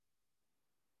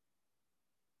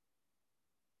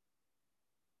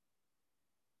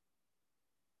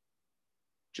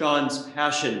John's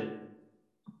Passion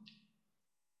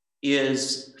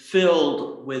is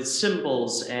filled with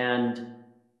symbols and,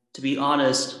 to be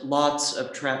honest, lots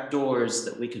of trapdoors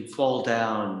that we can fall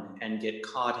down and get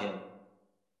caught in.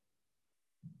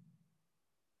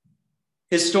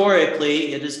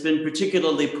 Historically, it has been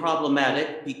particularly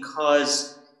problematic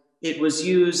because it was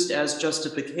used as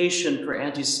justification for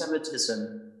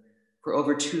anti-Semitism for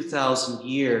over 2,000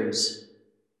 years.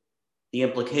 The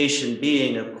implication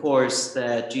being, of course,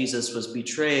 that Jesus was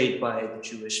betrayed by the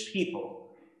Jewish people.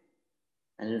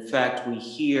 And in fact, we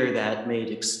hear that made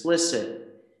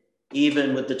explicit,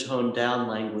 even with the toned down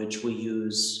language we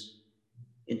use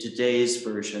in today's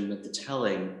version of the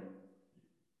telling.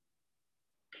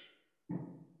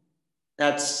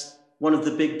 That's one of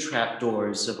the big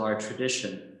trapdoors of our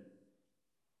tradition.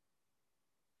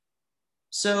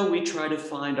 So we try to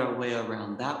find our way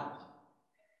around that one.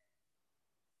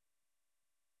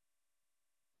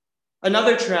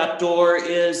 Another trapdoor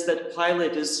is that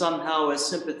Pilate is somehow a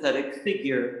sympathetic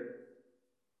figure,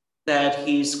 that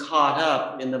he's caught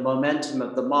up in the momentum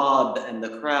of the mob and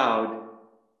the crowd.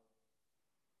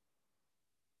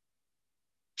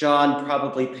 John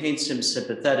probably paints him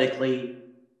sympathetically,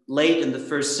 late in the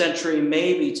first century,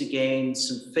 maybe to gain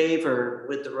some favor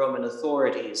with the Roman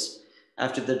authorities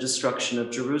after the destruction of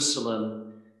Jerusalem.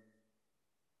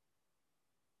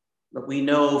 But we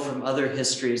know from other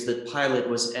histories that Pilate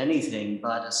was anything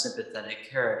but a sympathetic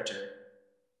character.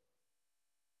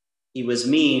 He was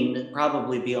mean,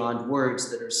 probably beyond words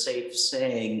that are safe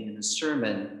saying in a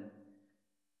sermon.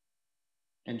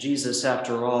 And Jesus,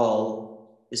 after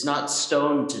all, is not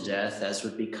stoned to death, as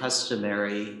would be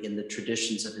customary in the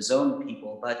traditions of his own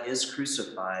people, but is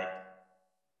crucified.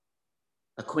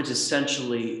 A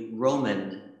quintessentially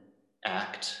Roman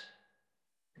act,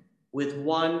 with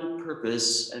one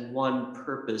purpose and one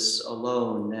purpose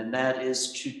alone, and that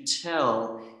is to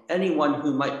tell anyone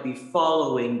who might be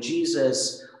following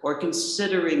Jesus or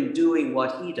considering doing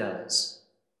what he does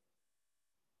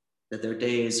that their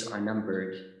days are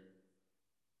numbered,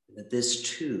 and that this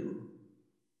too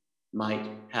might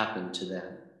happen to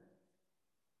them.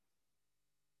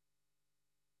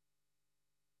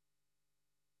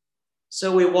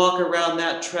 So we walk around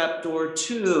that trapdoor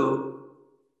too,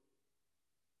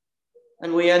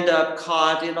 and we end up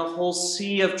caught in a whole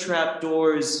sea of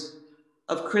trapdoors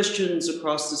of Christians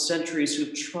across the centuries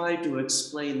who've tried to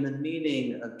explain the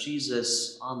meaning of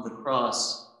Jesus on the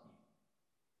cross.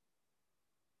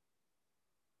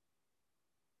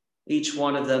 Each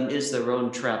one of them is their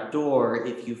own trapdoor.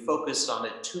 If you focus on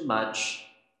it too much,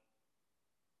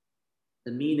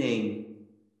 the meaning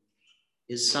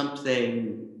is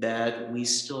something that we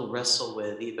still wrestle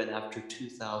with even after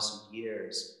 2,000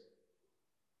 years.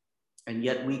 And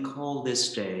yet we call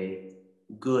this day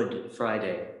Good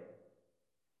Friday.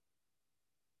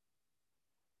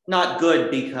 Not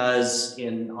good because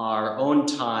in our own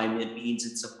time it means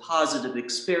it's a positive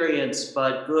experience,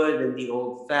 but good in the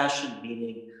old-fashioned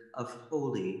meaning of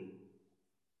holy.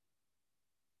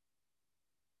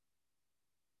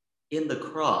 In the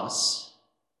cross,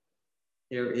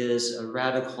 there is a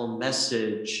radical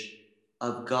message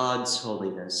of God's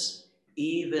holiness,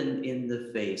 even in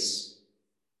the face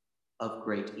of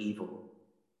great evil.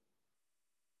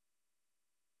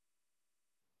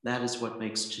 That is what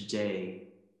makes today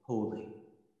holy.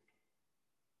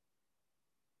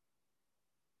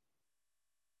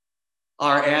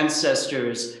 Our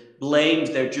ancestors blamed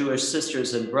their Jewish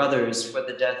sisters and brothers for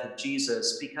the death of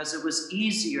Jesus because it was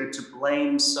easier to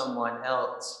blame someone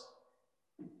else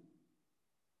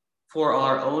for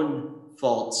our own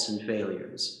faults and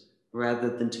failures rather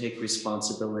than take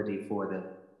responsibility for them.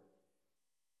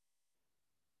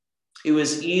 It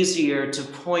was easier to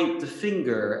point the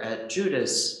finger at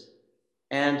Judas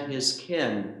and his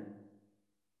kin,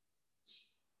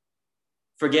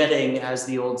 forgetting, as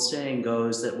the old saying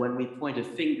goes, that when we point a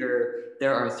finger,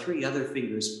 there are 3 other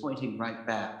fingers pointing right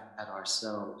back at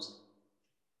ourselves.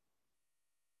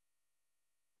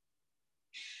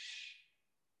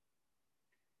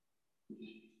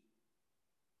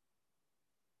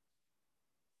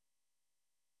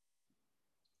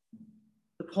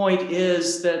 The point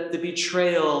is that the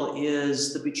betrayal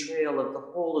is the betrayal of the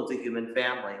whole of the human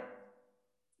family.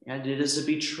 And it is a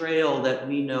betrayal that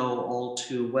we know all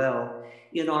too well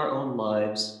in our own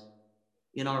lives,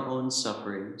 in our own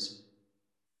sufferings,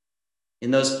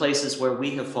 in those places where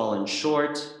we have fallen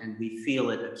short and we feel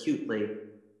it acutely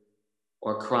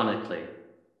or chronically.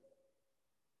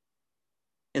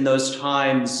 In those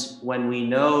times when we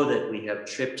know that we have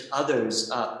tripped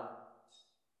others up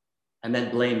and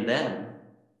then blame them.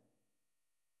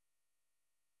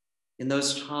 in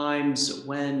those times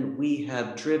when we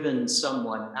have driven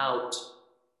someone out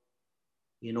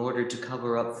in order to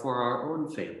cover up for our own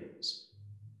failings.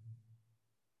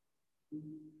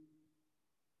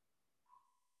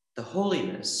 The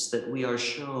holiness that we are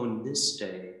shown this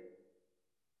day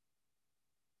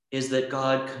is that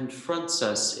God confronts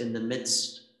us in the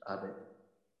midst of it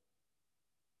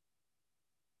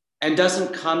and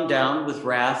doesn't come down with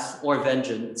wrath or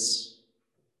vengeance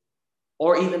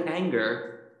or even anger,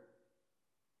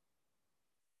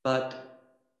 but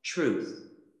truth.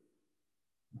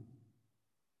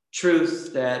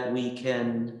 Truth that we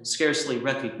can scarcely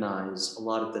recognize a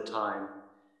lot of the time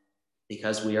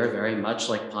because we are very much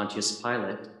like Pontius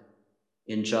Pilate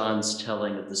in John's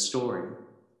telling of the story.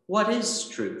 What is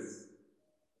truth?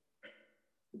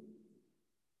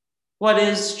 What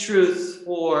is truth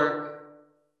for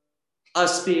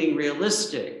us being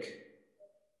realistic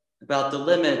about the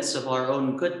limits of our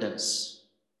own goodness,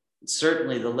 and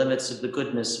certainly the limits of the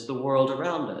goodness of the world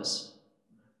around us?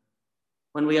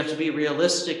 When we have to be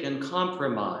realistic and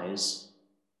compromise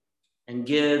and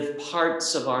give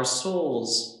parts of our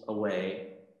souls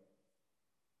away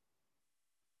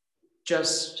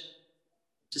just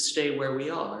to stay where we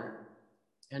are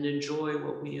and enjoy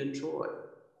what we enjoy.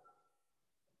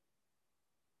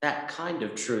 That kind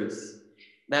of truth,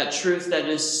 that truth that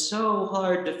is so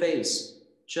hard to face,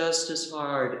 just as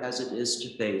hard as it is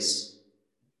to face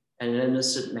an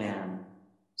innocent man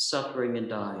suffering and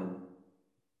dying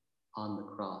on the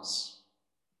cross.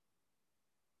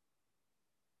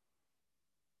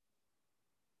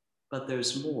 But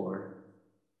there's more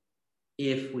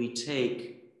if we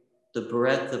take the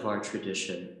breadth of our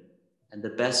tradition and the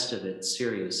best of it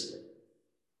seriously.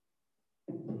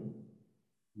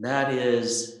 That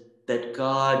is that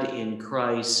God in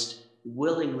Christ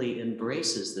willingly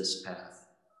embraces this path.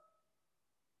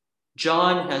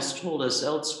 John has told us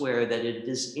elsewhere that it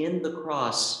is in the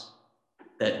cross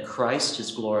that Christ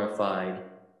is glorified.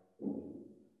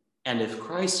 And if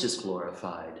Christ is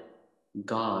glorified,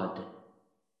 God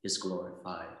is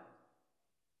glorified.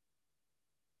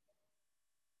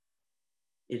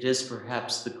 It is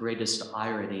perhaps the greatest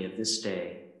irony of this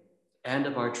day and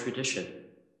of our tradition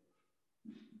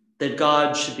that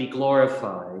God should be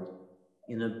glorified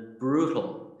in a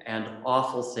brutal and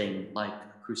awful thing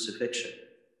like crucifixion.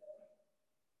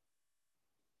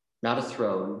 Not a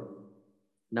throne,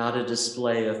 not a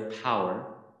display of power,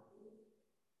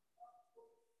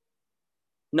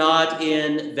 not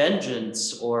in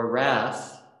vengeance or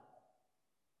wrath,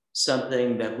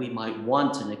 something that we might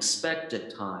want and expect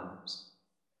at times,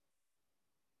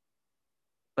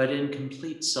 but in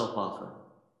complete self-offering.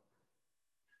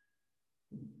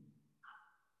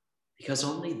 Because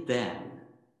only then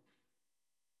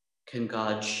can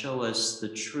God show us the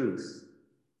truth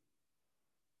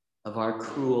of our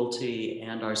cruelty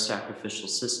and our sacrificial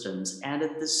systems, and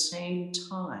at the same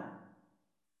time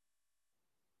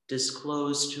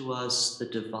disclose to us the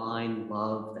divine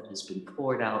love that has been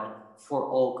poured out for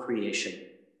all creation,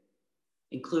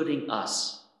 including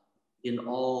us in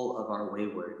all of our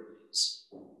wayward ways,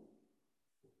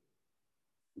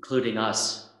 including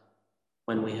us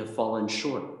when we have fallen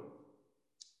short,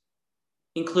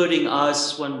 including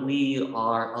us when we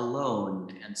are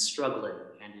alone and struggling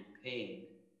and in pain,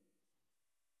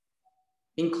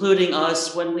 including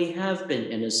us when we have been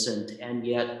innocent and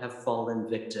yet have fallen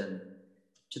victim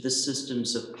to the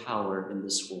systems of power in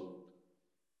this world,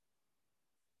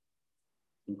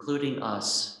 including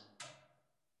us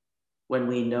when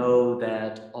we know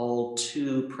that all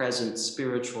too present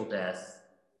spiritual death,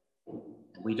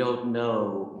 and we don't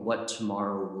know what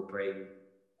tomorrow will bring,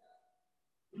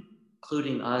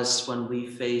 including us when we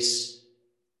face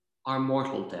our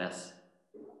mortal death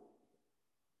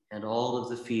and all of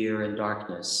the fear and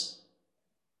darkness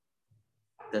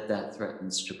that that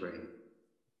threatens to bring.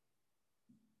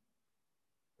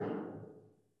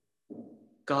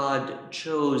 God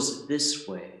chose this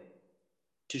way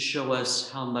to show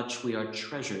us how much we are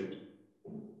treasured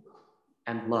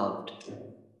and loved,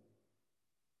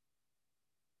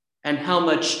 and how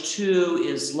much too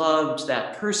is loved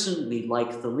that person we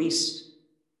like the least,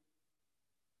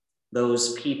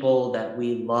 those people that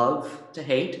we love to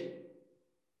hate,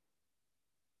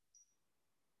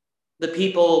 the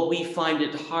people we find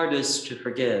it hardest to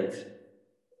forgive,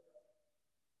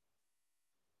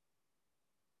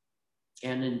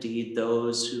 and indeed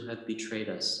those who have betrayed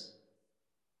us.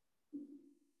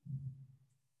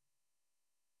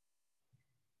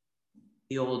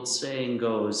 The old saying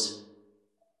goes,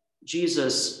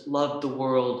 Jesus loved the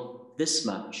world this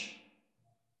much,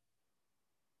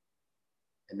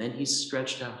 and then he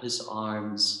stretched out his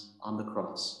arms on the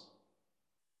cross.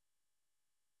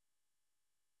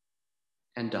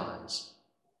 and dies.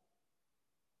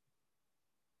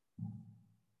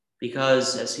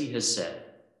 Because, as he has said,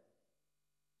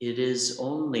 it is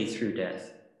only through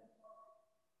death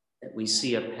that we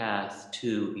see a path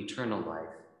to eternal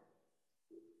life.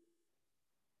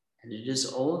 And it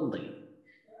is only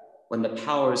when the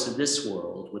powers of this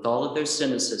world, with all of their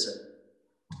cynicism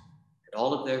and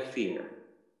all of their fear,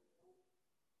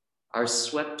 are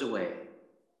swept away,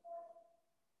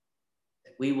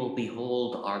 that we will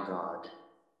behold our God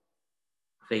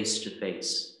face to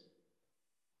face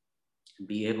and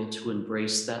be able to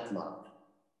embrace that love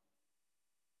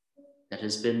that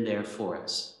has been there for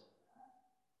us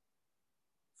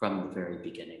from the very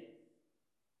beginning.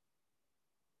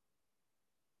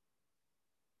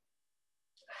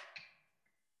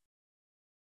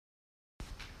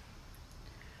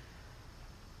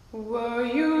 Were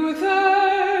you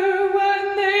there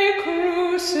when they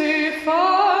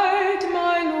crucified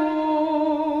my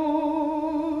Lord?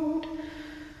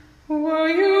 Were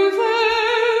you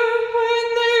there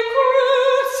when they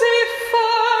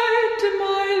crucified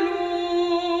my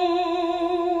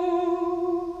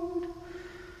Lord?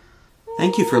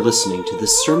 Thank you for listening to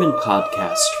this sermon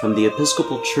podcast from the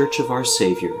Episcopal Church of Our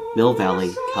Savior, Mill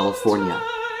Valley, California.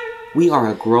 We are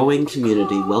a growing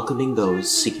community welcoming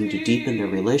those seeking to deepen their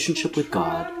relationship with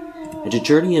God and to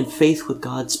journey in faith with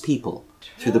God's people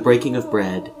through the breaking of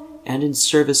bread and in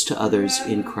service to others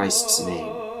in Christ's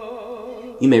name.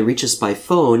 You may reach us by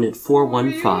phone at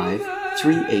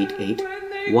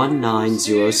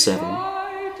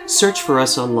 415-388-1907, search for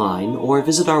us online, or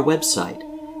visit our website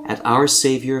at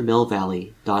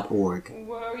oursaviormillvalley.org.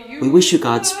 We wish you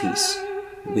God's peace,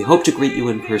 and we hope to greet you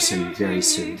in person very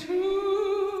soon.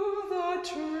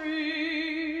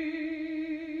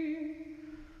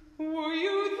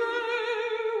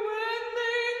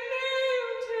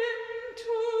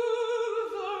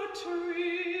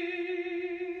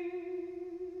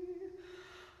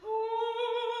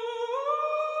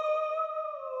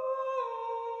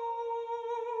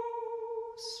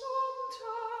 So